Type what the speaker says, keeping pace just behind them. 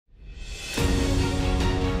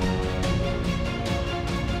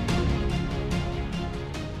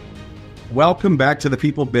Welcome back to the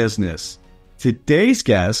People Business. Today's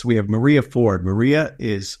guest, we have Maria Ford. Maria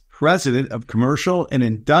is President of Commercial and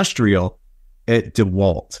Industrial at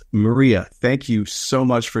DeWalt. Maria, thank you so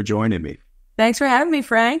much for joining me. Thanks for having me,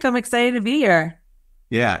 Frank. I'm excited to be here.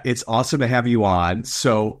 Yeah, it's awesome to have you on.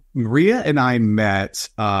 So Maria and I met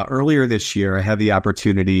earlier this year. I had the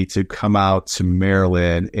opportunity to come out to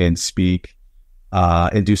Maryland and speak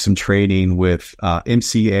and do some training with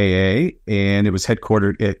MCAA, and it was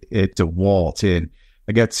headquartered at DeWalt. And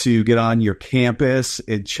I got to get on your campus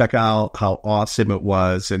and check out how awesome it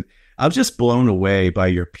was. And I was just blown away by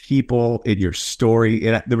your people and your story.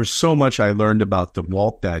 And there was so much I learned about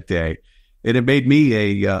DeWalt that day. And it made me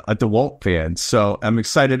a DeWalt fan. So I'm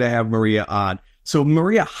excited to have Maria on. So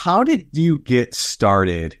Maria, how did you get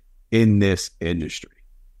started in this industry?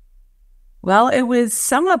 Well, it was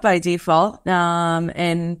somewhat by default,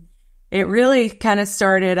 and it really kind of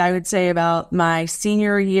started, I would say, about my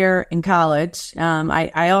senior year in college.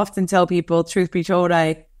 I often tell people, truth be told,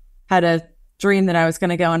 I had a dream that I was going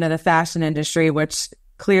to go into the fashion industry, which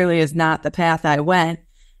clearly is not the path I went.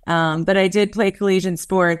 But I did play collegiate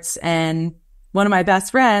sports, and one of my best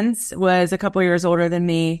friends was a couple years older than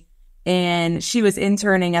me, and she was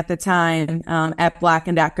interning at the time at Black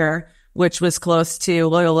 & Decker, which was close to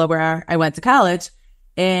Loyola where I went to college.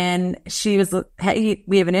 And she was, hey,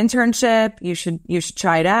 we have an internship. You should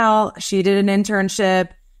try it out. She did an internship.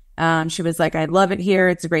 She was like, I love it here.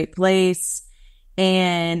 It's a great place.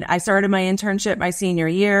 And I started my internship my senior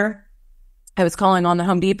year. I was calling on the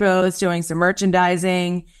Home Depots, doing some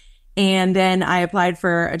merchandising. And then I applied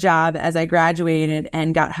for a job as I graduated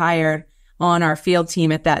and got hired on our field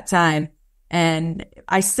team at that time. And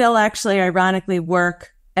I still actually ironically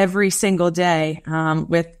work every single day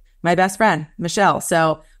with my best friend, Michelle.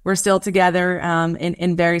 So we're still together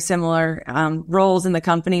in very similar roles in the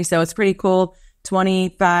company. So it's pretty cool.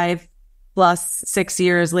 25 plus 6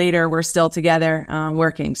 years later, we're still together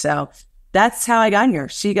working. So that's how I got here.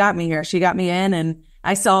 She got me here. She got me in, and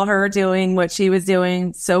I saw her doing what she was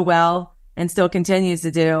doing so well and still continues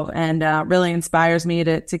to do, and really inspires me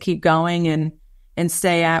to keep going and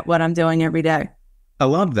stay at what I'm doing every day. I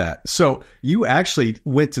love that. So you actually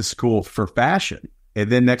went to school for fashion,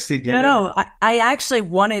 and then next thing you know, I actually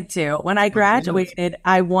wanted to. When I graduated,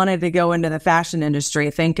 I wanted to go into the fashion industry,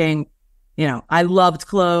 thinking, I loved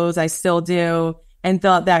clothes, I still do, and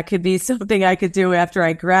thought that could be something I could do after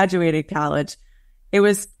I graduated college. It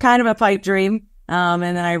was kind of a pipe dream, and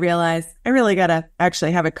then I realized I really got to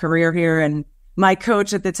actually have a career here. And my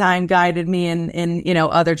coach at the time guided me in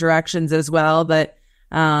other directions as well, but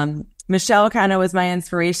Michelle kind of was my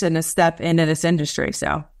inspiration to step into this industry.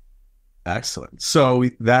 So excellent. So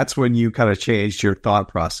that's when you kind of changed your thought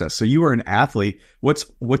process. So you were an athlete.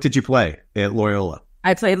 What did you play at Loyola?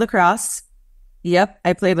 I played lacrosse. Yep.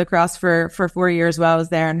 I played lacrosse for 4 years while I was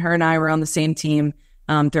there, and her and I were on the same team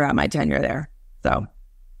throughout my tenure there. So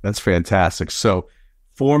that's fantastic. So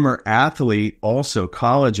former athlete, also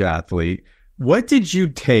college athlete. What did you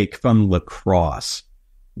take from lacrosse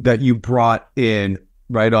that you brought in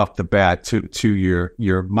right off the bat to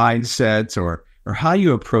your mindset or how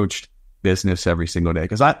you approached business every single day?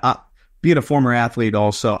 Because I being a former athlete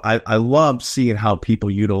also, I love seeing how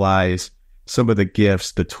people utilize some of the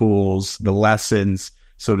gifts, the tools, the lessons,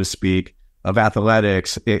 so to speak, of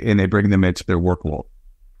athletics, and they bring them into their work world.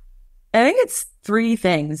 I think it's three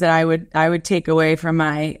things that I would take away from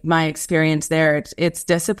my experience there. It's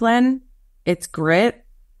discipline, it's grit,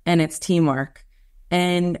 and it's teamwork.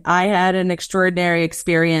 And I had an extraordinary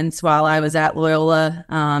experience while I was at Loyola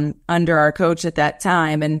under our coach at that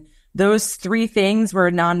time. And those three things were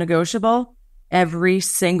non-negotiable every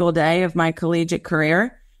single day of my collegiate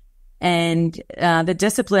career. And the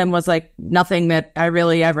discipline was like nothing that I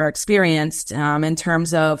really ever experienced in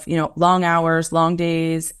terms of, long hours, long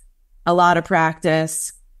days, a lot of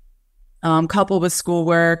practice, coupled with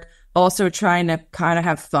schoolwork, also trying to kind of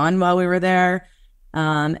have fun while we were there.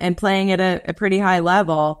 And playing at a pretty high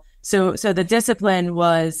level. So the discipline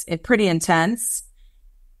was pretty intense.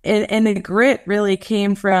 And the grit really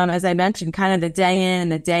came from, as I mentioned, kind of the day in,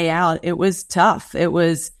 the day out. It was tough. It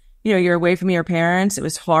was, you're away from your parents. It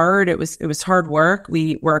was hard. It was hard work.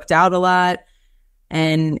 We worked out a lot.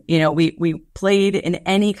 And, we played in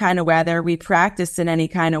any kind of weather. We practiced in any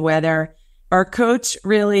kind of weather. Our coach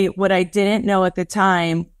really, what I didn't know at the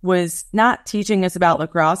time, was not teaching us about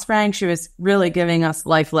lacrosse, Frank. She was really giving us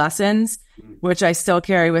life lessons, which I still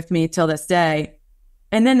carry with me till this day.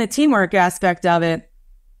 And then the teamwork aspect of it,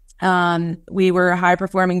 we were a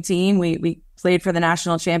high-performing team. We played for the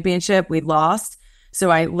national championship. We lost.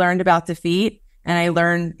 So I learned about defeat. and I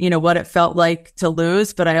learned, what it felt like to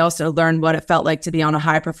lose, but I also learned what it felt like to be on a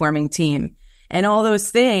high performing team. And all those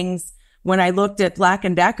things, when I looked at Black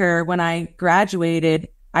 & Decker, when I graduated,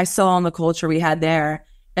 I saw in the culture we had there.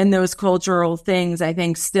 And those cultural things, I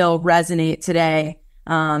think, still resonate today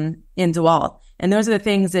in DeWalt. And those are the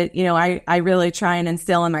things that, I really try and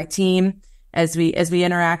instill in my team as we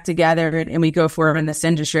interact together and we go forward in this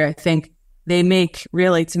industry. I think they make,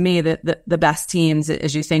 really, to me, the best teams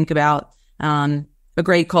as you think about a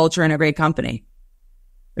great culture and a great company.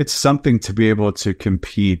 It's something to be able to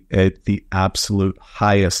compete at the absolute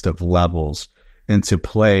highest of levels and to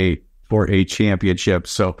play for a championship.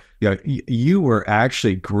 So, you were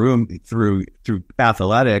actually groomed through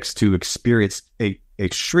athletics to experience a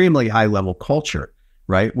extremely high level culture,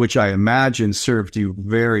 right? Which I imagine served you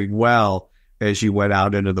very well as you went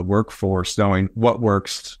out into the workforce, knowing what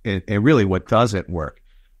works and really what doesn't work.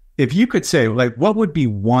 If you could say, what would be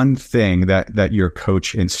one thing that your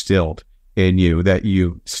coach instilled in you that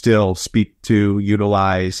you still speak to,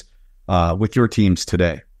 utilize with your teams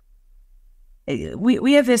today?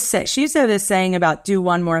 We have this, she used to have this saying about do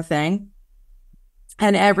one more thing.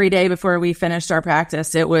 And every day before we finished our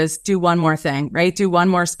practice, it was do one more thing, right? Do one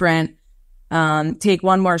more sprint, take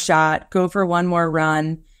one more shot, go for one more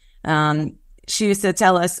run. She used to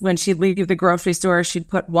tell us when she'd leave the grocery store, she'd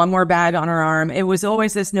put one more bag on her arm. It was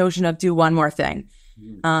always this notion of do one more thing.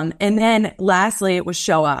 And then lastly, it was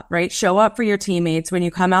show up, right? Show up for your teammates. When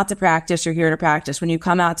you come out to practice, you're here to practice. When you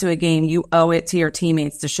come out to a game, you owe it to your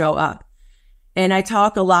teammates to show up. And I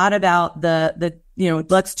talk a lot about the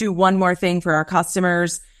let's do one more thing for our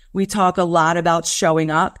customers. We talk a lot about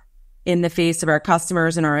showing up in the face of our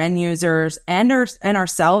customers and our end users and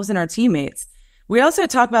ourselves and our teammates. We also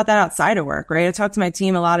talk about that outside of work, right? I talk to my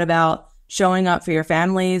team a lot about showing up for your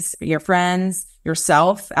families, your friends,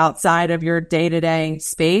 yourself outside of your day-to-day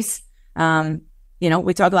space.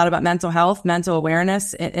 We talk a lot about mental health, mental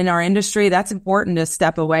awareness in our industry. That's important to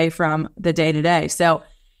step away from the day-to-day. So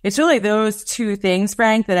it's really those two things,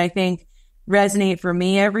 Frank, that I think resonate for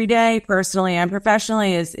me every day, personally and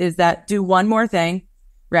professionally, is that do one more thing,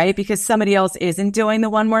 right? Because somebody else isn't doing the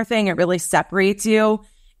one more thing. It really separates you.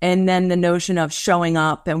 And then the notion of showing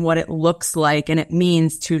up and what it looks like and it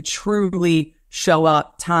means to truly show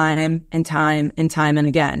up time and time and time and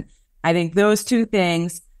again. I think those two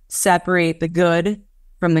things separate the good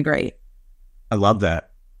from the great. I love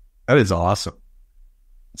that. That is awesome.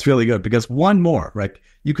 It's really good because one more, right?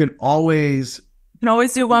 You can always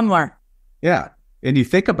do one more. Yeah. And you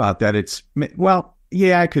think about that,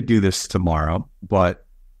 I could do this tomorrow, but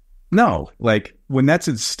no, when that's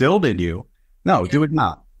instilled in you, no, do it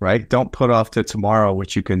now, right? Don't put off to tomorrow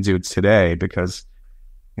what you can do today because,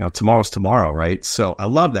 tomorrow's tomorrow, right? So I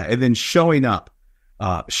love that. And then showing up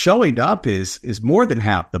is more than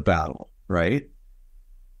half the battle, right?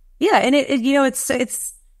 Yeah. And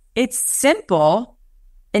it's simple.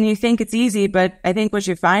 And you think it's easy, but I think what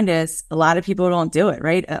you find is a lot of people don't do it,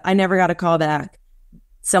 right? I never got a call back.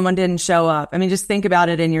 Someone didn't show up. I mean, just think about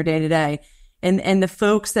it in your day to day. And the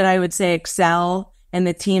folks that I would say excel and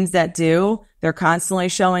the teams that do, they're constantly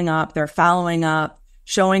showing up. They're following up,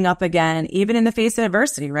 showing up again, even in the face of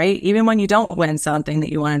adversity, right? Even when you don't win something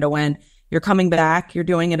that you wanted to win, you're coming back, you're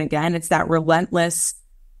doing it again. It's that relentless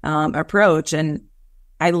approach. And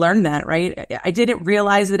I learned that, right? I didn't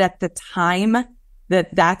realize it at the time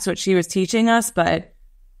that's what she was teaching us, but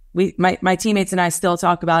my teammates and I still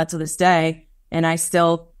talk about it to this day. And I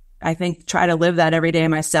think, try to live that every day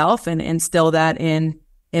myself and instill that in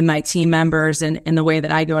my team members and in the way that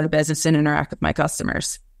I go into business and interact with my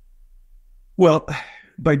customers. Well,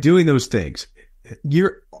 by doing those things,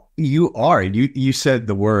 you said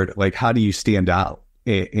the word, how do you stand out?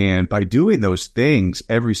 And by doing those things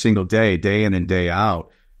every single day, day in and day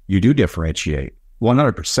out, you do differentiate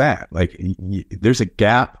 100%. There's a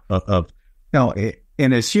gap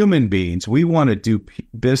and as human beings, we want to do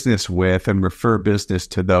business with and refer business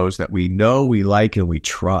to those that we know, we like, and we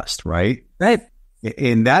trust, right? Right.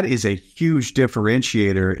 And that is a huge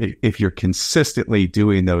differentiator if you're consistently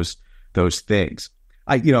doing those things.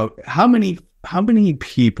 How many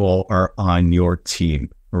people are on your team,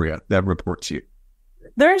 Maria, that report to you?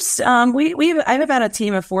 There's I have about a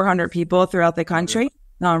team of 400 people throughout the country,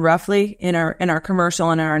 roughly in our commercial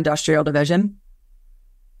and our industrial division.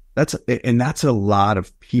 That's a lot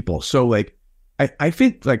of people. So I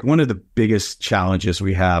think one of the biggest challenges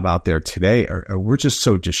we have out there today are we're just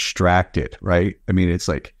so distracted, right? I mean, it's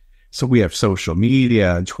so we have social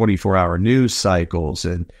media and 24-hour news cycles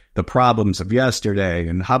and the problems of yesterday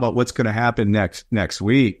and how about what's going to happen next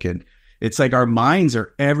week. And it's our minds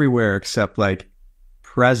are everywhere except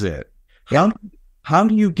present. how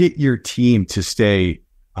do you get your team to stay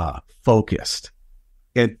focused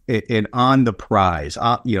and on the prize,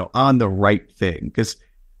 on the right thing? Because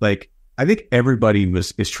like, I think everybody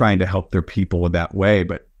is trying to help their people in that way.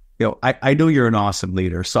 But, I know you're an awesome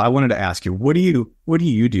leader. So I wanted to ask you, what do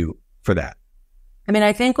you do for that? I mean,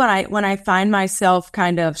 I think when I find myself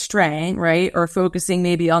kind of straying, right, or focusing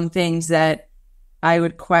maybe on things that I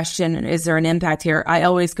would question, is there an impact here? I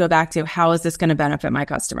always go back to, how is this going to benefit my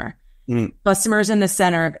customer? Customers in the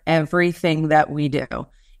center of everything that we do.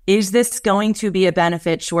 Is this going to be a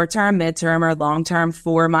benefit short-term, mid-term, or long-term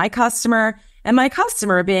for my customer? And my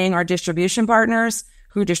customer being our distribution partners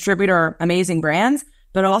who distribute our amazing brands,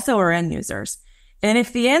 but also our end users. And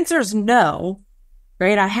if the answer is no,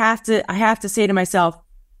 right, I have to say to myself,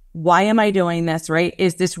 why am I doing this, right?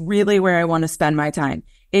 Is this really where I want to spend my time?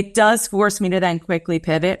 It does force me to then quickly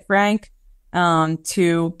pivot, Frank,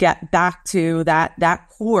 to get back to that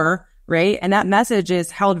core, right? And that message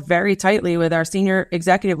is held very tightly with our senior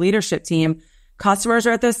executive leadership team. Customers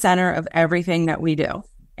are at the center of everything that we do.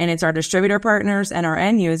 And it's our distributor partners and our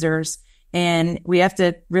end users. And we have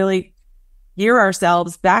to really gear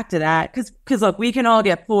ourselves back to that. Because look, we can all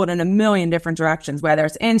get pulled in a million different directions, whether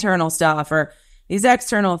it's internal stuff or these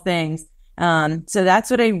external things. So that's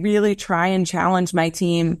what I really try and challenge my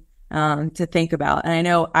team to think about. And I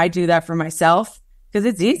know I do that for myself, because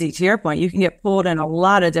it's easy. To your point, you can get pulled in a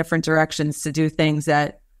lot of different directions to do things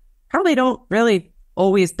that probably don't really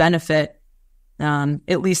always benefit,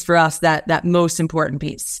 at least for us, that most important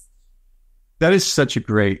piece. That is such a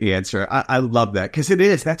great answer. I love that, because it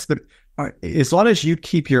is. As long as you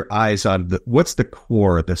keep your eyes on what's the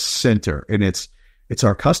core, the center, and it's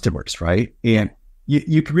our customers, right? And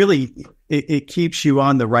you can really, it keeps you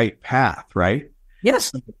on the right path, right?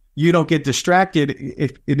 Yes. You don't get distracted.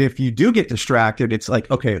 If you do get distracted, it's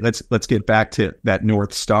like, okay, let's get back to that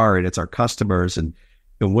North Star, and it's our customers, and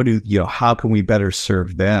how can we better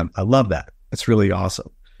serve them? I love that. That's really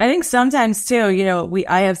awesome. I think sometimes too,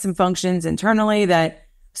 I have some functions internally that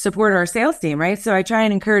support our sales team, right? So I try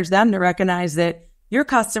and encourage them to recognize that your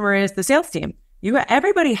customer is the sales team.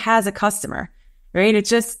 Everybody has a customer, right?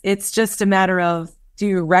 It's just a matter of, do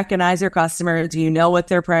you recognize your customer? Do you know what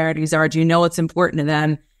their priorities are? Do you know what's important to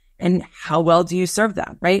them? And how well do you serve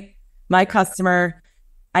them, right? My customer,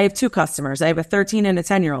 I have two customers. I have a 13 and a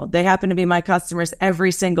 10-year-old. They happen to be my customers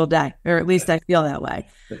every single day, or at least I feel that way.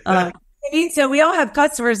 So we all have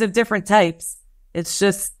customers of different types. It's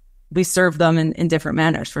just, we serve them in different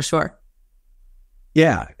manners, for sure.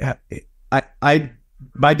 Yeah.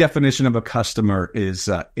 My definition of a customer is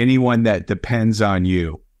anyone that depends on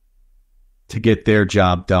you to get their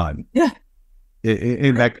job done. Yeah.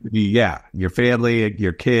 And that could be, your family,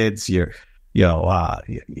 your kids, if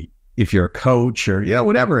you're a coach or,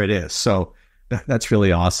 whatever it is. So that's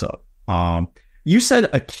really awesome. You said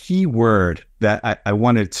a key word that I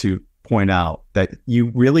wanted to point out, that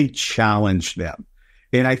you really challenged them.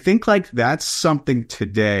 And I think that's something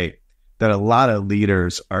today that a lot of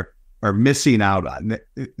leaders are missing out on.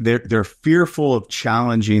 They're fearful of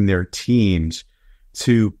challenging their teams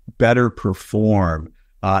to better perform,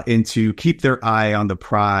 and to keep their eye on the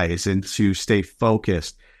prize and to stay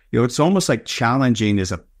focused. It's almost like challenging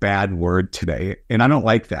is a bad word today. And I don't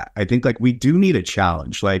like that. I think we do need a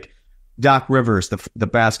challenge. Like Doc Rivers, the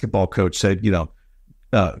basketball coach, said,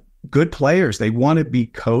 good players, they want to be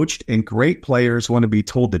coached, and great players want to be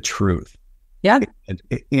told the truth. Yeah.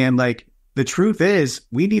 And the truth is,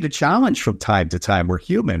 we need a challenge from time to time. We're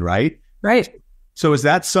human, right? Right. So is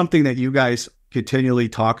that something that you guys continually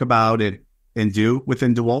talk about and do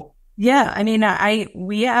within DeWalt? Yeah. I mean,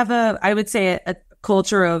 we have I would say a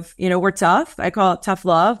culture of, we're tough. I call it tough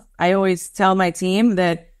love. I always tell my team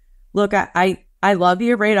that, look, I love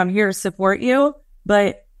you, right? I'm here to support you,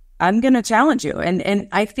 but I'm going to challenge you. And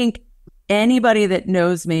I think anybody that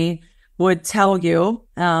knows me would tell you,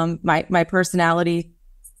 my personality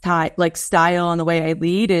style and the way I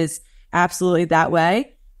lead is absolutely that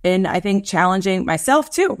way. And I think challenging myself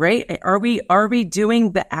too, right? Are we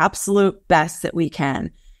doing the absolute best that we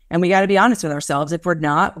can? And we got to be honest with ourselves. If we're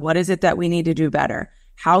not, what is it that we need to do better?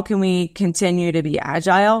 How can we continue to be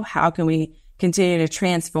agile? How can we continue to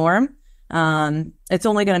transform? It's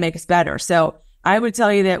only going to make us better. So I would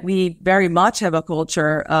tell you that we very much have a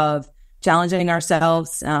culture of challenging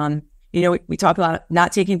ourselves. We talk about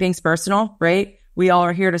not taking things personal, right? We all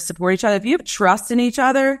are here to support each other. If you have trust in each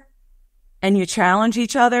other and you challenge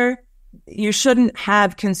each other, you shouldn't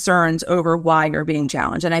have concerns over why you're being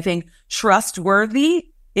challenged. And I think trustworthy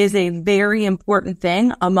is a very important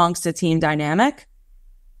thing amongst a team dynamic.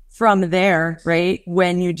 From there, right,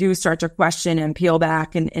 when you do start to question and peel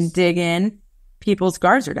back and dig in, people's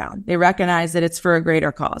guards are down. They recognize that it's for a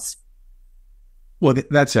greater cause. Well,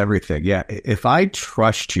 that's everything. Yeah. If I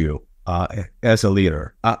trust you as a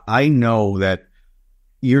leader, I know that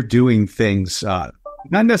you're doing things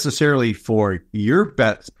not necessarily for your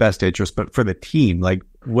best interest, but for the team, like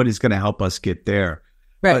what is going to help us get there.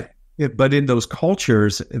 Right. But in those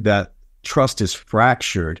cultures that trust is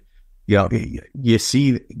fractured, you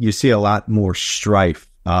see a lot more strife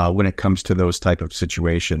when it comes to those type of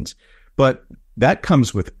situations. But that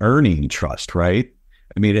comes with earning trust, right?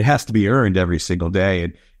 I mean, it has to be earned every single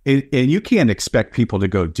day, and you can't expect people to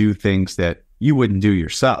go do things that you wouldn't do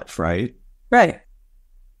yourself, right? Right.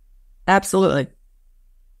 Absolutely.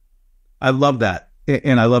 I love that,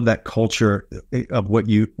 and I love that culture of what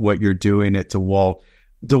you're doing at DeWalt.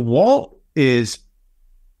 DeWalt is,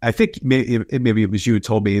 I think maybe it was you who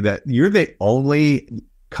told me that you're the only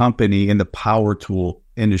company in the power tool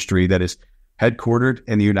industry that is headquartered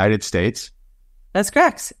in the United States. That's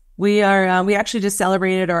correct. We are. We actually just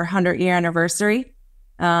celebrated our 100-year anniversary.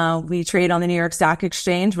 We trade on the New York Stock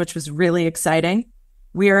Exchange, which was really exciting.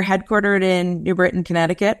 We are headquartered in New Britain,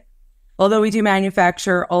 Connecticut. Although we do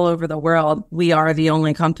manufacture all over the world, we are the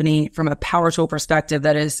only company from a power tool perspective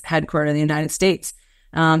that is headquartered in the United States.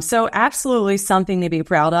 So absolutely something to be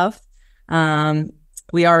proud of.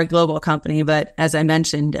 We are a global company, but as I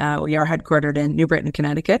mentioned, we are headquartered in New Britain,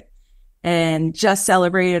 Connecticut, and just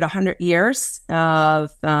celebrated 100 years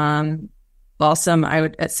of awesome, I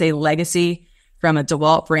would say, legacy from a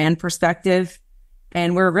DeWalt brand perspective.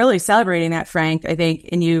 And we're really celebrating that, Frank, I think,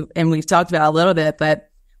 and we've talked about a little bit, but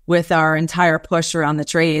with our entire push around the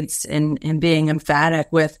trades and being emphatic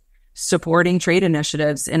with supporting trade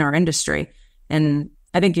initiatives in our industry. And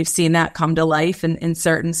I think you've seen that come to life in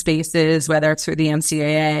certain spaces, whether it's through the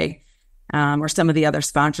MCAA or some of the other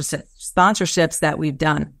sponsorships that we've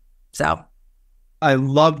done. So I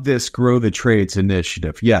love this Grow the Trades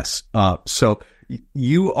initiative. Yes. So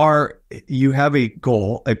you have a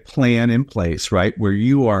goal, a plan in place, right? Where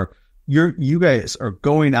you guys are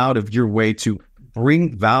going out of your way to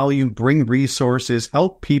bring value, bring resources,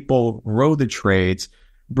 help people grow the trades,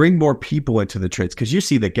 bring more people into the trades, because you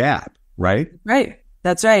see the gap, right? Right.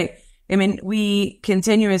 That's right. I mean, we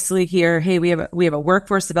continuously hear, hey, we have a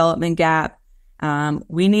workforce development gap.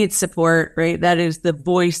 We need support, right? That is the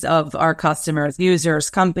voice of our customers, users,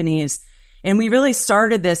 companies. And we really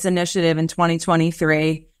started this initiative in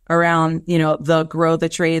 2023 around, the Grow the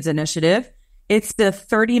Trades initiative. It's the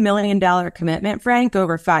 $30 million commitment, Frank,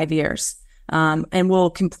 over 5 years. And we'll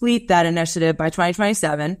complete that initiative by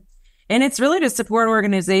 2027. And it's really to support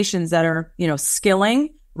organizations that are, skilling,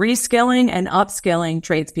 reskilling, and upskilling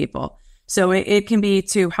tradespeople. So it can be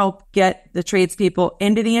to help get the tradespeople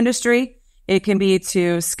into the industry. It can be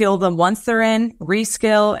to skill them once they're in,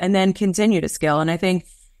 reskill, and then continue to skill. And I think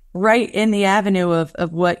right in the avenue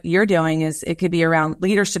of what you're doing is it could be around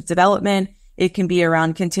leadership development. It can be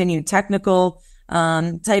around continued technical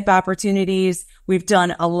type opportunities. We've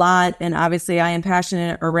done a lot, and obviously I am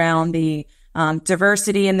passionate around the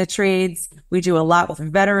diversity in the trades. We do a lot with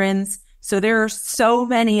veterans. So there are so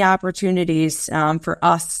many opportunities for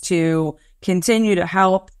us to continue to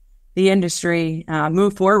help the industry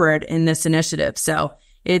move forward in this initiative. So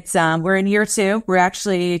it's we're in year 2. We're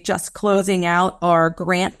actually just closing out our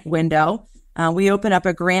grant window. We open up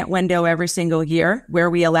a grant window every single year where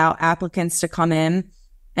we allow applicants to come in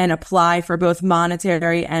and apply for both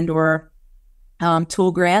monetary and or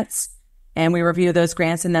tool grants. And we review those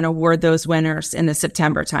grants and then award those winners in the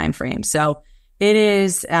September timeframe. So it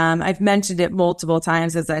is, I've mentioned it multiple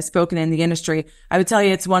times as I've spoken in the industry. I would tell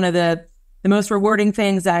you it's one of the most rewarding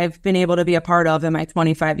things I've been able to be a part of in my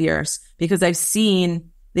 25 years, because I've seen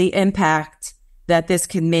the impact that this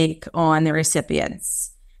can make on the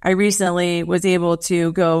recipients. I recently was able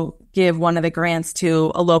to go give one of the grants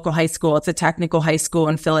to a local high school. It's a technical high school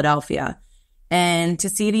in Philadelphia. And to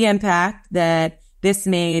see the impact that this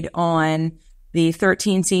made on the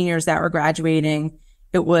 13 seniors that were graduating,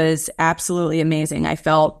 it was absolutely amazing. I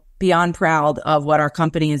felt beyond proud of what our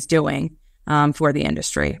company is doing for the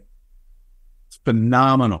industry. It's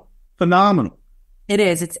phenomenal. Phenomenal. It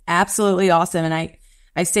is. It's absolutely awesome. And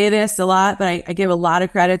I say this a lot, but I give a lot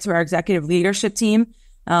of credit to our executive leadership team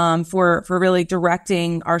for really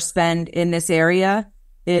directing our spend in this area.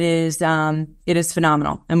 It is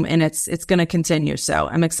phenomenal, and it's going to continue. So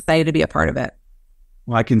I'm excited to be a part of it.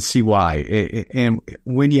 Well, I can see why. And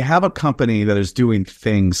when you have a company that is doing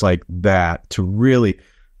things like that to really,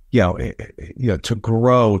 to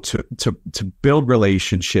grow, to build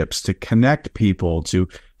relationships, to connect people, to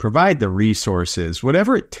provide the resources,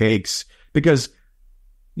 whatever it takes, because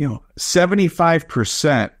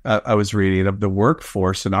 75%, I was reading, of the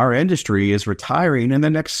workforce in our industry is retiring in the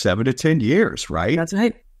next 7 to 10 years, right? That's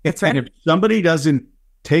right. That's right. And if somebody doesn't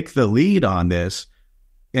take the lead on this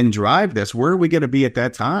and drive this, where are we going to be at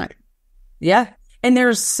that time? Yeah. And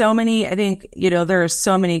there's so many, I think, there are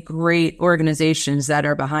so many great organizations that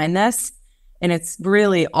are behind this. And it's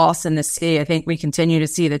really awesome to see. I think we continue to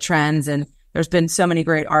see the trends, and there's been so many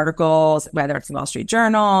great articles, whether it's the Wall Street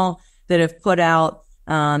Journal, that have put out,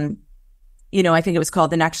 I think it was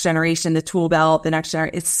called The Next Generation, the Tool Belt, the next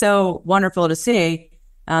generation. It's so wonderful to see.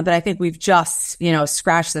 But I think we've just,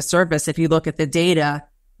 scratched the surface. If you look at the data,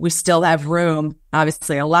 we still have room,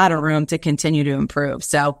 obviously a lot of room to continue to improve.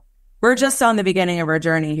 So we're just on the beginning of our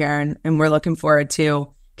journey here, and we're looking forward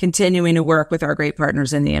to continuing to work with our great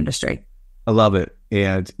partners in the industry. I love it.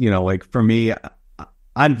 And, for me,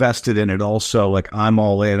 I invested in it also. Like, I'm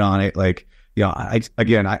all in on it. Like,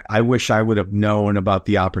 I wish I would have known about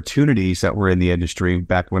the opportunities that were in the industry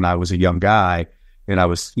back when I was a young guy. And I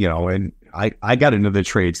was, and I got into the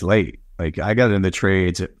trades late. Like, I got into the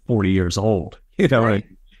trades at 40 years old, Right.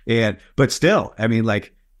 But still,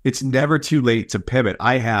 it's never too late to pivot.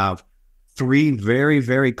 I have 3 very,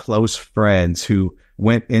 very close friends who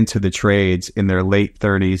went into the trades in their late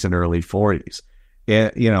 30s and early 40s.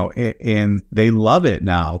 And they love it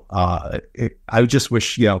now. I just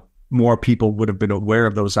wish, more people would have been aware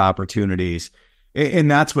of those opportunities. And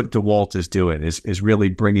that's what DeWalt is doing, is really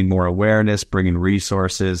bringing more awareness, bringing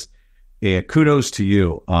resources. And kudos to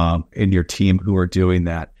you and your team who are doing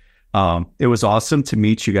that. It was awesome to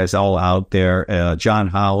meet you guys all out there. John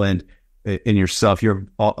Holland and yourself,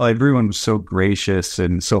 everyone was so gracious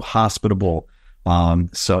and so hospitable.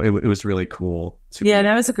 So it was really cool.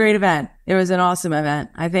 That was a great event. It was an awesome event.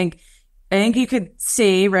 I think you could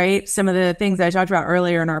see, right, some of the things I talked about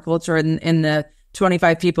earlier in our culture in the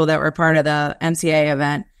 25 people that were part of the MCA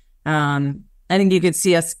event. I think you could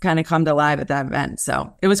see us kind of come to life at that event.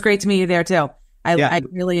 So it was great to meet you there too. I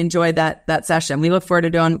really enjoyed that session. We look forward to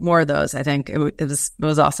doing more of those. I think it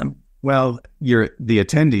was awesome. Well, the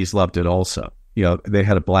attendees loved it also. They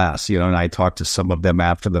had a blast, and I talked to some of them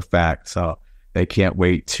after the fact. So they can't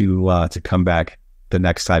wait to come back the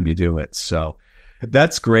next time you do it. So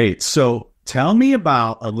that's great. So tell me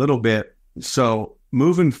about a little bit. So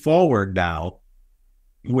moving forward now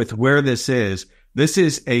with where this is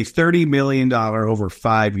a $30 million over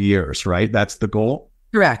 5 years, right? That's the goal?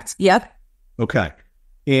 Correct. Yep. Okay.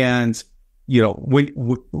 And,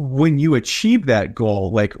 when you achieve that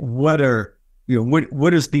goal, like what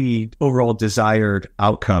is the overall desired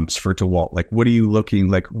outcomes for DeWalt? Like, what are you looking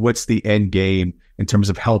like? What's the end game in terms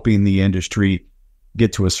of helping the industry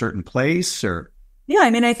get to a certain place? Or yeah,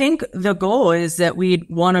 I think the goal is that we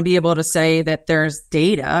want to be able to say that there's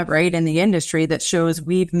data, right, in the industry that shows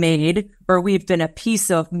we've been a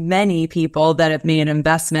piece of many people that have made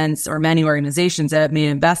investments, or many organizations that have made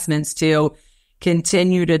investments to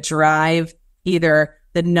continue to drive either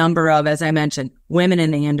the number of, as I mentioned, women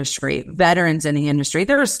in the industry, veterans in the industry.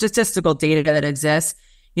 There are statistical data that exists,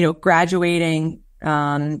 graduating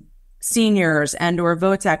seniors and/or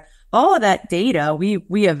VOTEC. All of that data,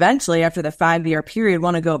 we eventually, after the 5-year period,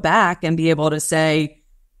 want to go back and be able to say,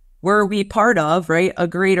 were we part of, right, a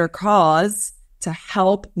greater cause to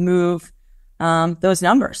help move those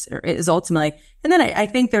numbers is ultimately. And then I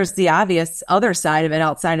think there's the obvious other side of it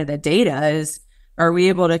outside of the data is, are we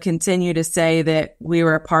able to continue to say that we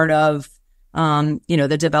were a part of,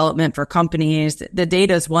 the development for companies? The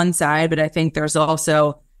data is one side, but I think there's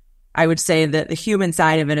also, I would say, that the human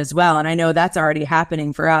side of it as well. And I know that's already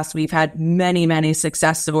happening for us. We've had many, many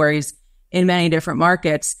success stories in many different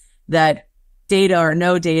markets that data or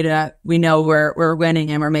no data, we know we're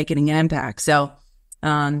winning and we're making an impact. So,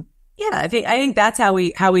 I think that's how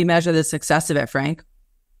we measure the success of it, Frank.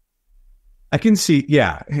 I can see,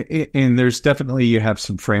 yeah. And there's definitely, you have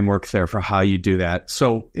some framework there for how you do that.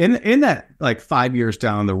 So in that, like 5 years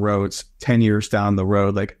down the road, 10 years down the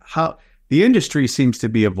road, like how the industry seems to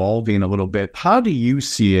be evolving a little bit. How do you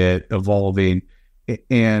see it evolving,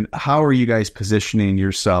 and how are you guys positioning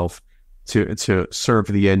yourself to serve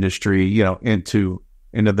the industry, into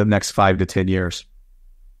the next 5 to 10 years?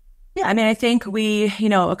 Yeah, I think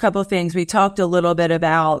a couple of things. We talked a little bit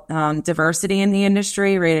about diversity in the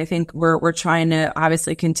industry, right? I think we're trying to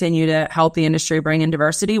obviously continue to help the industry bring in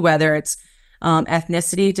diversity, whether it's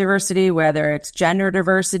ethnicity diversity, whether it's gender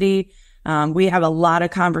diversity. We have a lot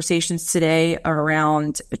of conversations today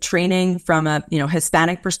around training from a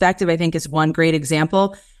Hispanic perspective. I think is one great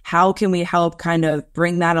example. How can we help kind of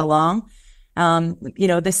bring that along?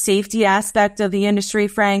 The safety aspect of the industry,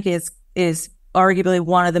 Frank, is arguably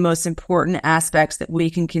one of the most important aspects that we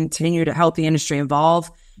can continue to help the industry evolve.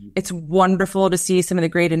 It's wonderful to see some of the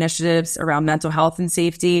great initiatives around mental health and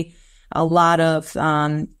safety. A lot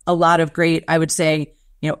of great, I would say,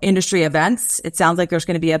 industry events. It sounds like there's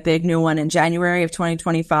going to be a big new one in January of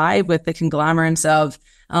 2025 with the conglomerates of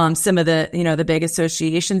some of the, the big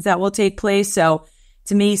associations that will take place. So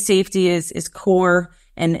to me, safety is core,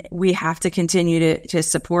 and we have to continue to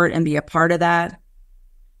support and be a part of that.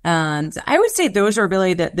 And I would say those are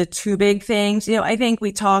really the two big things. I think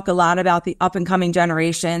we talk a lot about the up and coming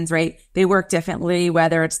generations, right? They work differently,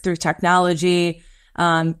 whether it's through technology,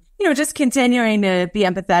 just continuing to be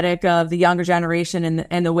empathetic of the younger generation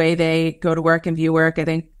and the way they go to work and view work. I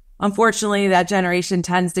think, unfortunately, that generation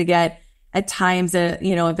tends to get at times a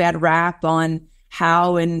bad rap on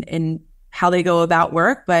how and how they go about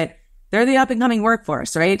work, but they're the up and coming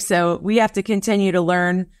workforce, right? So we have to continue to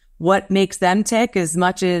learn what makes them tick as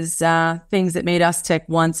much as things that made us tick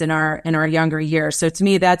once in our younger years. So to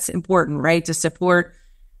me, that's important, right? To support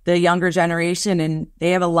the younger generation, and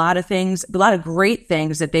they have a lot of great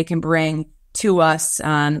things that they can bring to us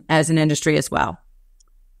as an industry as well.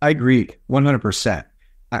 I agree 100%.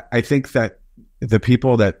 I think that the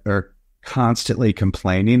people that are constantly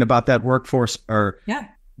complaining about that workforce are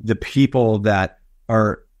the people that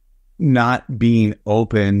are not being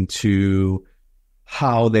open to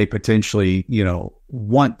how they potentially,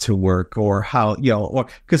 want to work, or how, or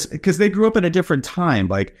because they grew up in a different time.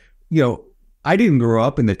 Like, I didn't grow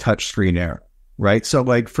up in the touchscreen era, right? So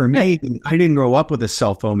like for me, I didn't grow up with a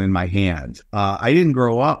cell phone in my hand. I didn't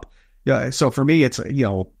grow up. So for me, it's,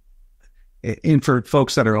 and for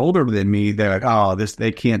folks that are older than me, they're like, oh,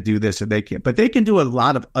 they can't do this, and they can't, but they can do a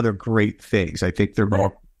lot of other great things. I think they're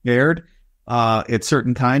more prepared at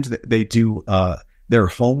certain times. They do their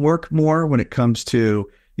homework more when it comes to,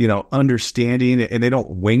 understanding it, and they don't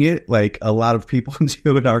wing it like a lot of people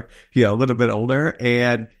do that are, a little bit older.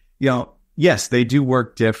 And, yes, they do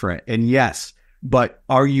work different. And yes, but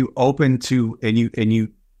are you open to, and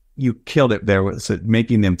you killed it there with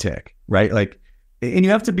making them tick, right? Like, and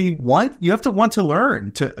you have to want to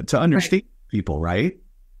learn to understand people, right?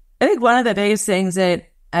 I think one of the biggest things that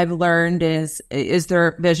I've learned is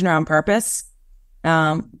their vision around purpose.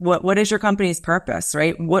 What is your company's purpose,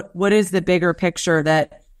 right? What is the bigger picture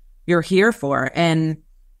that you're here for? And,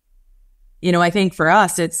 I think for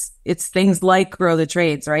us, it's things like grow the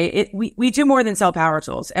trades, right? We do more than sell power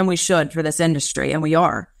tools, and we should for this industry, and we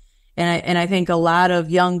are. And I think a lot of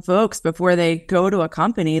young folks, before they go to a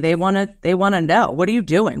company, they want to know, what are you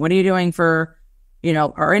doing? What are you doing for,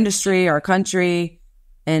 our industry, our country?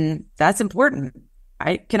 And that's important.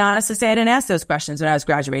 I can honestly say I didn't ask those questions when I was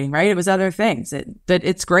graduating, right? It was other things. But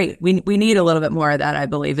it's great. We need a little bit more of that, I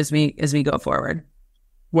believe, as we go forward.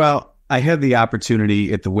 Well, I had the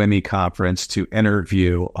opportunity at the WIMI conference to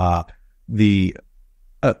interview the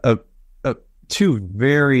two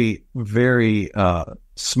very, very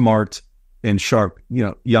smart and sharp,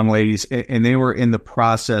 young ladies, and they were in the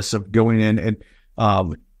process of going in.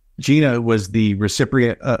 And Gina was the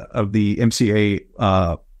recipient of the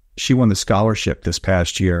MCA. She won the scholarship this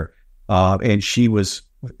past year, and she was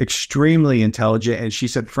extremely intelligent. And she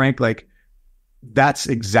said, Frank, like, that's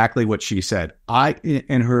exactly what she said.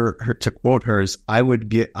 To quote hers,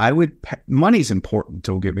 money's important,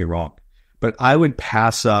 don't get me wrong, but I would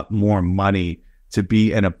pass up more money to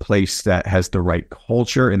be in a place that has the right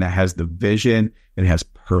culture and that has the vision and has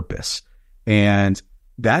purpose. And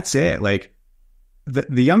that's it. Like,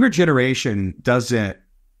 the younger generation doesn't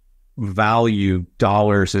value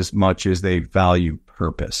dollars as much as they value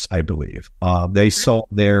purpose, I believe. They saw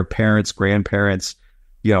their parents, grandparents,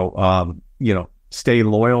 stay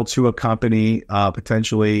loyal to a company,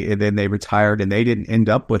 potentially, and then they retired and they didn't end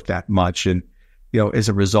up with that much. And, as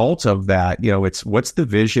a result of that, it's what's the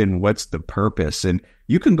vision, what's the purpose? And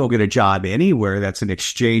you can go get a job anywhere that's an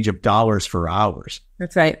exchange of dollars for hours.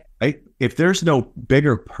 That's right. If there's no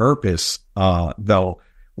bigger purpose, though,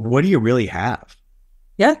 what do you really have?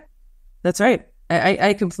 Yeah, that's right.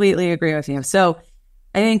 I completely agree with you. So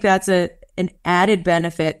I think that's an added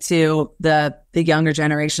benefit to the younger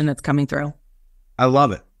generation that's coming through. I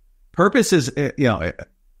love it. Purpose is,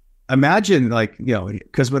 imagine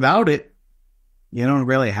because without it, you don't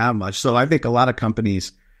really have much. So I think a lot of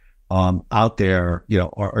companies out there,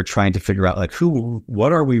 are trying to figure out like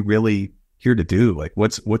what are we really here to do? Like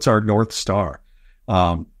what's our North Star?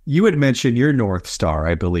 You had mentioned your North Star,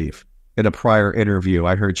 I believe, in a prior interview.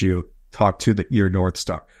 I heard you talk to your North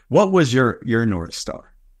Star. What was your North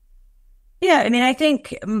Star? Yeah, I mean, I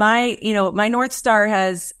think my North Star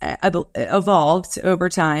has evolved over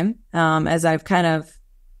time as I've kind of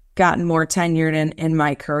gotten more tenured in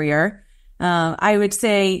my career. I would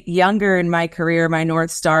say younger in my career, my North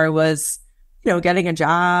Star was getting a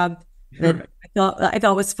job that I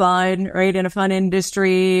thought was fun, right? In a fun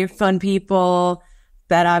industry, fun people.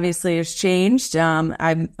 That obviously has changed. I'm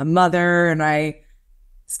a mother and I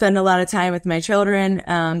spend a lot of time with my children.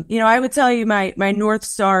 I would tell you my North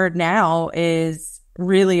Star now is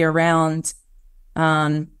really around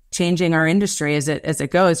changing our industry as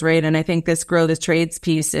it goes, right? And I think this grow the trades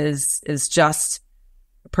piece is just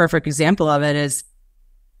a perfect example of it. Is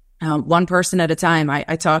one person at a time.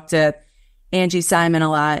 I talk to Angie Simon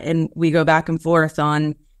a lot, and we go back and forth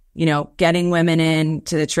on getting women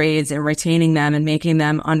into the trades and retaining them and making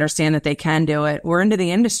them understand that they can do it. We're into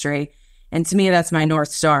the industry. And to me, that's my North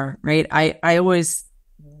Star, right? I always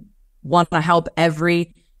want to help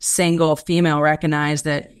every single female recognize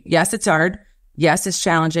that, yes, it's hard. Yes, it's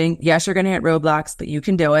challenging. Yes, you're going to hit roadblocks, but you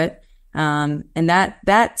can do it. And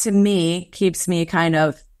that to me keeps me kind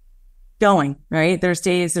of going, right?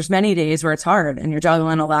 There's many days where it's hard and you're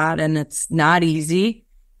juggling a lot and it's not easy.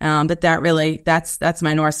 But that's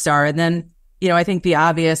my North Star. And then, I think the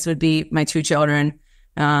obvious would be my two children,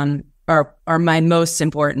 are my most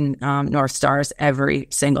important, North Stars every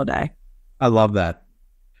single day. I love that.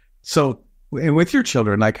 So, and with your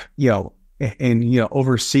children,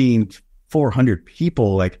 overseeing 400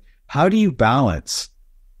 people, how do you balance,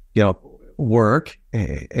 work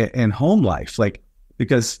and home life?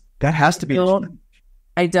 Because that has to be.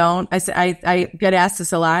 I don't. I get asked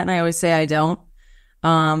this a lot and I always say I don't.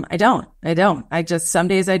 I don't. Some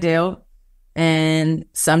days I do and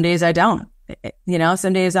some days I don't.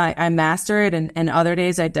 Some days I master it and other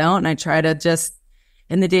days I don't. And I try to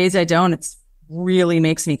in the days I don't, it's really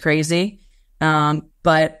makes me crazy.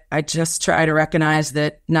 But I just try to recognize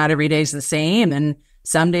that not every day is the same. And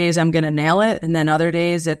some days I'm going to nail it. And then other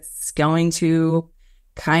days it's going to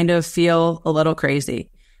kind of feel a little crazy,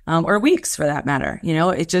 or weeks for that matter.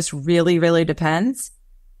 It just really, really depends.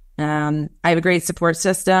 I have a great support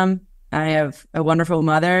system. I have a wonderful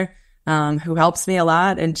mother who helps me a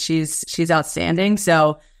lot, and she's outstanding.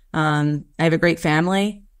 So I have a great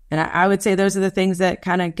family, and I would say those are the things that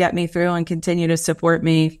kind of get me through and continue to support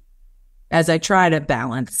me as I try to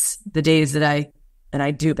balance the days that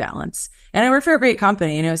I do balance. And I work for a great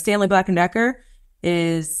company. Stanley Black & Decker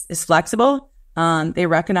is flexible. They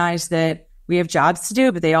recognize that we have jobs to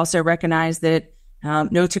do, but they also recognize that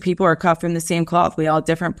no two people are cut from the same cloth. We all have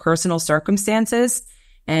different personal circumstances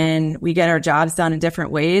and we get our jobs done in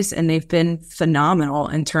different ways. And they've been phenomenal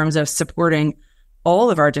in terms of supporting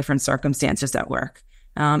all of our different circumstances at work.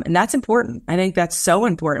 And that's important. I think that's so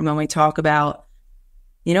important when we talk about,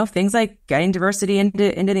 things like getting diversity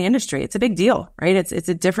into the industry. It's a big deal, right?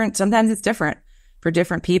 Sometimes it's different for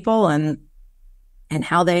different people and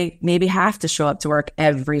how they maybe have to show up to work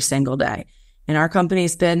every single day. And our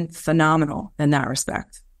company's been phenomenal in that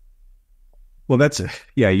respect. Well,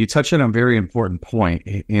 you touch on a very important point,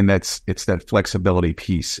 and it's that flexibility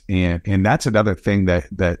piece. And that's another thing that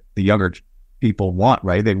the younger people want,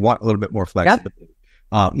 right? They want a little bit more flexibility.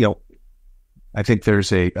 Yep. I think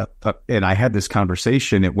there's and I had this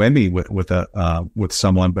conversation at Wemby with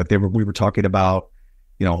someone, but we were talking about,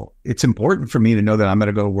 it's important for me to know that I'm going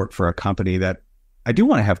to go work for a company that I do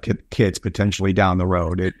want to have kids potentially down the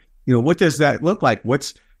road. What does that look like?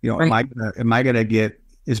 What's, right.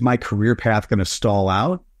 Is my career path going to stall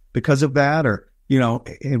out because of that? Or,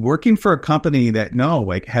 and working for a company that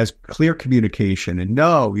has clear communication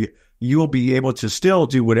and you will be able to still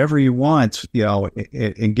do whatever you want,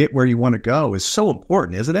 and get where you want to go is so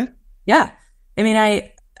important, isn't it? Yeah. I mean,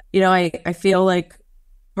 I feel like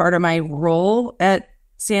part of my role at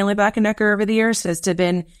Stanley Black & Decker over the years has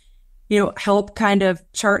been, help kind of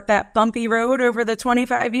chart that bumpy road over the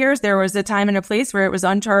 25 years. There was a time and a place where it was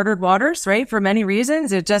uncharted waters, right? For many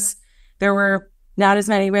reasons. There were not as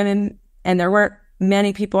many women and there weren't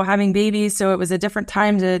many people having babies. So it was a different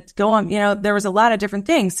time to go on. There was a lot of different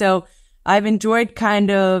things. So I've enjoyed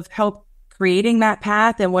kind of help creating that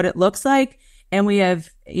path and what it looks like. And we have,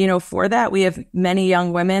 for that, we have many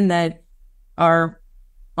young women that are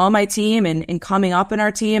on my team and coming up in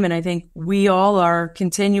our team. And I think we all are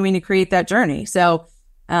continuing to create that journey. So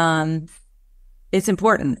it's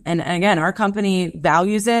important. And again, our company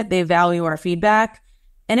values it. They value our feedback.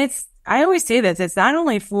 And I always say this, it's not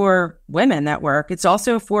only for women that work, it's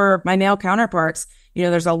also for my male counterparts.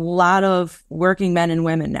 There's a lot of working men and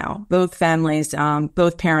women now, both families,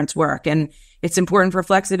 both parents work. And it's important for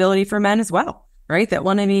flexibility for men as well, right? That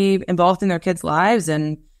want to be involved in their kids' lives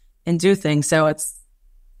and do things. So it's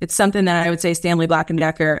something that I would say Stanley Black &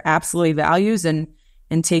 Decker absolutely values and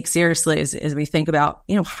takes seriously as we think about,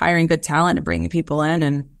 hiring good talent and bringing people in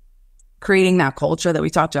and creating that culture that we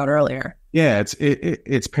talked about earlier. Yeah,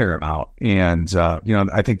 it's paramount. And,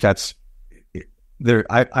 I think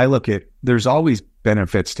I look at, there's always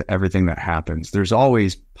benefits to everything that happens. There's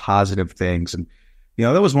always positive things. And,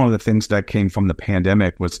 that was one of the things that came from the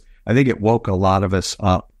pandemic was, I think it woke a lot of us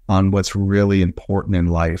up on what's really important in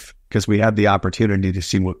life, because we had the opportunity to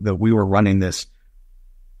see that we were running this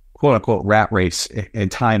quote unquote rat race,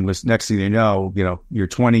 and time was, next thing you know, you're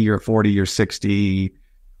 20, you're 40, you're 60,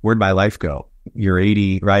 where'd my life go? You're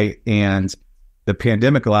 80, right? And the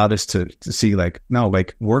pandemic allowed us to see no,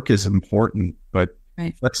 work is important, but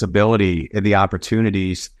right. Flexibility and the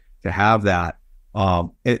opportunities to have that.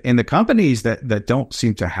 And the companies that don't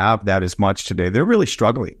seem to have that as much today, they're really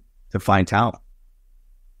struggling to find talent.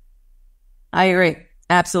 I agree.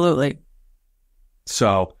 Absolutely.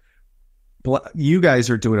 So you guys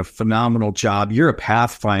are doing a phenomenal job. You're a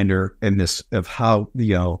pathfinder in this of how,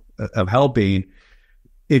 of helping.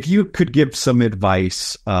 If you could give some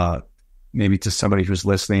advice, maybe to somebody who's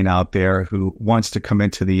listening out there who wants to come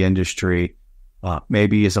into the industry,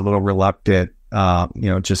 maybe is a little reluctant,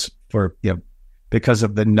 just for, because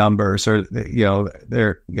of the numbers, or,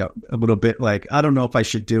 they're, a little bit I don't know if I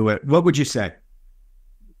should do it. What would you say?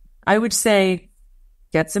 I would say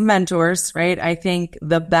get some mentors, right? I think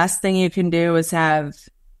the best thing you can do is have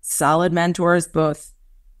solid mentors, both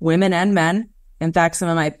women and men. In fact, some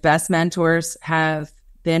of my best mentors have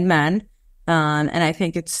been men. And I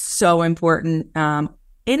think it's so important,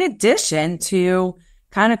 in addition to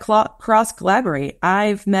kind of cross collaborate.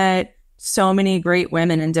 I've met so many great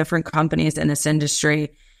women in different companies in this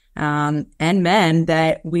industry, and men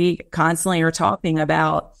that we constantly are talking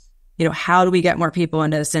about, how do we get more people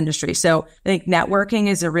into this industry? So I think networking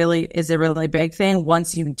is a really big thing.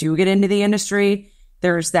 Once you do get into the industry,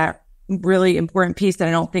 there's that really important piece that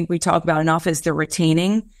I don't think we talk about enough, is the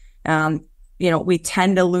retaining. We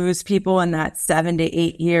tend to lose people in that 7 to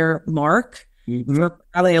 8 year mark for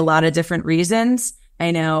probably a lot of different reasons. I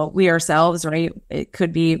know we ourselves, right? It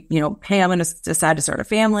could be, hey, I'm going to decide to start a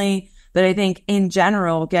family. But I think in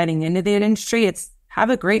general, getting into the industry, it's have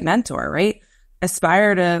a great mentor, right?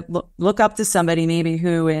 Aspire to look up to somebody maybe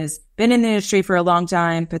who has been in the industry for a long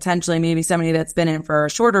time, potentially maybe somebody that's been in for a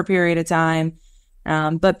shorter period of time,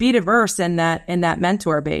 but be diverse in that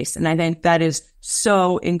mentor base. And I think that is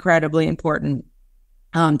so incredibly important,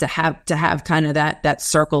 to have kind of that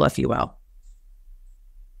circle, if you will.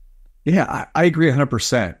 Yeah, I agree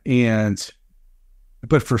 100%.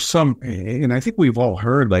 But for some, and I think we've all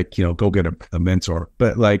heard go get a mentor,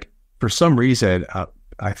 but for some reason,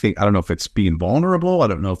 I don't know if it's being vulnerable. I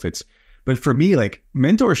don't know if it's, but for me,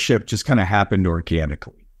 mentorship just kind of happened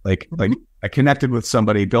organically. I connected with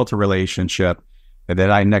somebody, built a relationship, and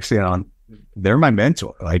then next thing on, they're my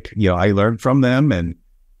mentor. I learned from them, and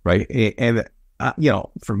right. And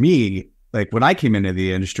for me, when I came into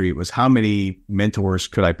the industry, it was how many mentors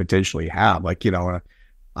could I potentially have?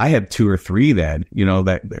 I had 2 or 3 then,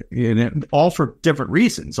 and all for different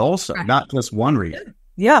reasons also, right. Not just one reason.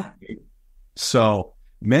 Yeah. So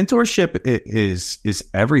mentorship is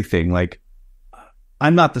everything.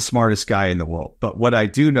 I'm not the smartest guy in the world, but what I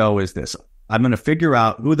do know is this: I'm going to figure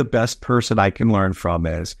out who the best person I can learn from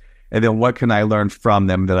is, and then what can I learn from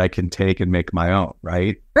them that I can take and make my own,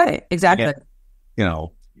 right? Right, exactly. And,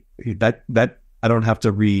 that I don't have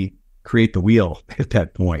to recreate the wheel at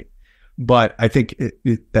that point. But I think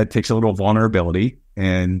that takes a little vulnerability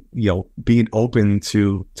and, being open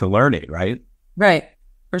to learning, right? Right,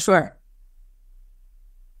 for sure.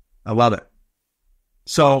 I love it.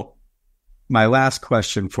 So my last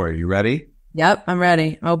question for you. You ready? Yep, I'm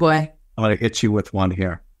ready. Oh boy. I'm going to hit you with one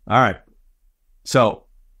here. All right. So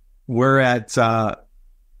we're at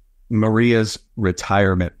Maria's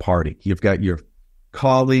retirement party. You've got your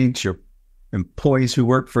colleagues, your employees who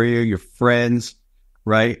work for you, your friends,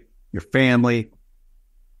 right? Your family.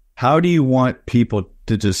 How do you want people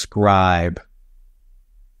to describe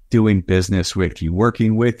doing business with you,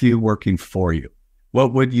 working for you?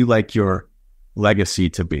 What would you like your legacy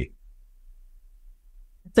to be?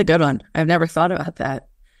 That's a good one. I've never thought about that.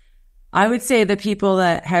 I would say the people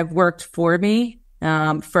that have worked for me,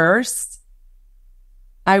 first,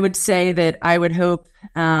 I would say that I would hope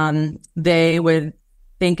they would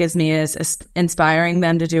think as me as inspiring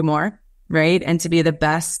them to do more, right? And to be the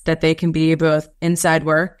best that they can be, both inside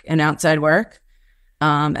work and outside work,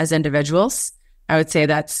 as individuals. I would say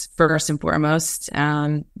that's first and foremost,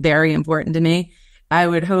 very important to me. I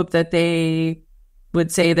would hope that they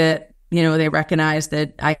would say that, they recognize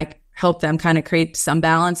that I help them kind of create some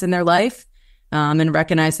balance in their life, and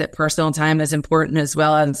recognize that personal time is important as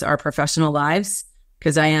well as our professional lives,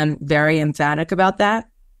 because I am very emphatic about that.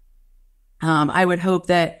 I would hope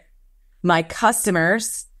that my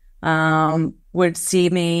customers would see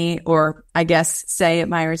me, or I guess say at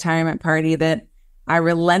my retirement party, that I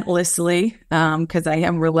relentlessly, because I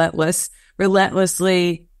am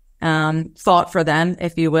relentlessly fought for them,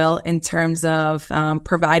 if you will, in terms of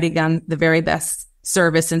providing them the very best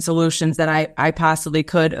service and solutions that I possibly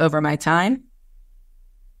could over my time.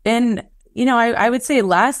 And, I would say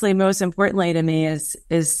lastly, most importantly to me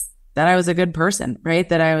is that I was a good person, right?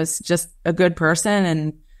 That I was just a good person,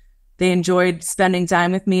 and they enjoyed spending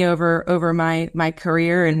time with me over my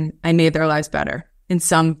career, and I made their lives better in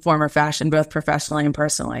some form or fashion, both professionally and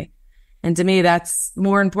personally. And to me, that's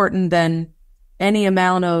more important than any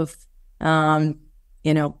amount of,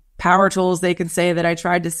 power tools they could say that I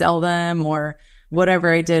tried to sell them or whatever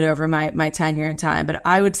I did over my tenure and time. But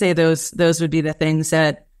I would say those would be the things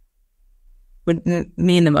that would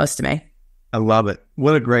mean the most to me. I love it.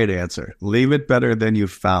 What a great answer. Leave it better than you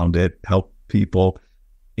found it. Help people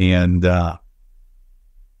and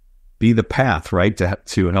be the path, right?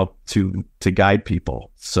 To help to guide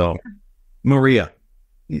people. So, Maria,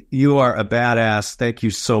 you are a badass. Thank you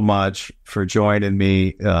so much for joining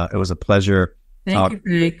me. It was a pleasure. Thank you,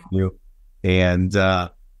 Frank. You. And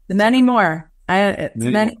many more.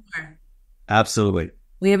 Many more. Absolutely.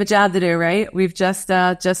 We have a job to do, right? We've just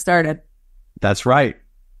started. That's right.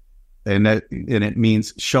 And it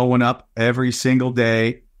means showing up every single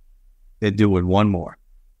day and doing one more.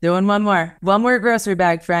 Doing one more. One more grocery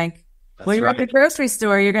bag, Frank. When you're at the grocery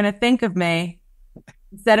store, you're going to think of me.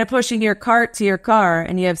 Instead of pushing your cart to your car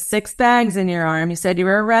and you have 6 bags in your arm, you said you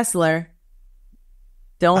were a wrestler.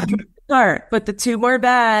 Don't push the cart. Put the 2 more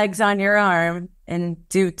bags on your arm and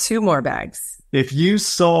do 2 more bags. If you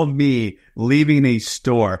saw me leaving a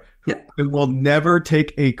store, I will never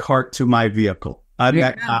take a cart to my vehicle. I'm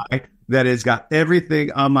that guy that has got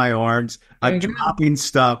everything on my arms. I'm dropping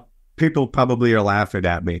stuff. People probably are laughing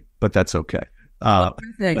at me, but that's okay.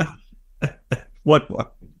 What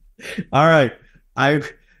more? All right. I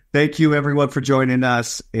thank you, everyone, for joining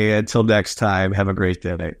us. And until next time, have a great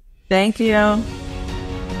day. Thank you.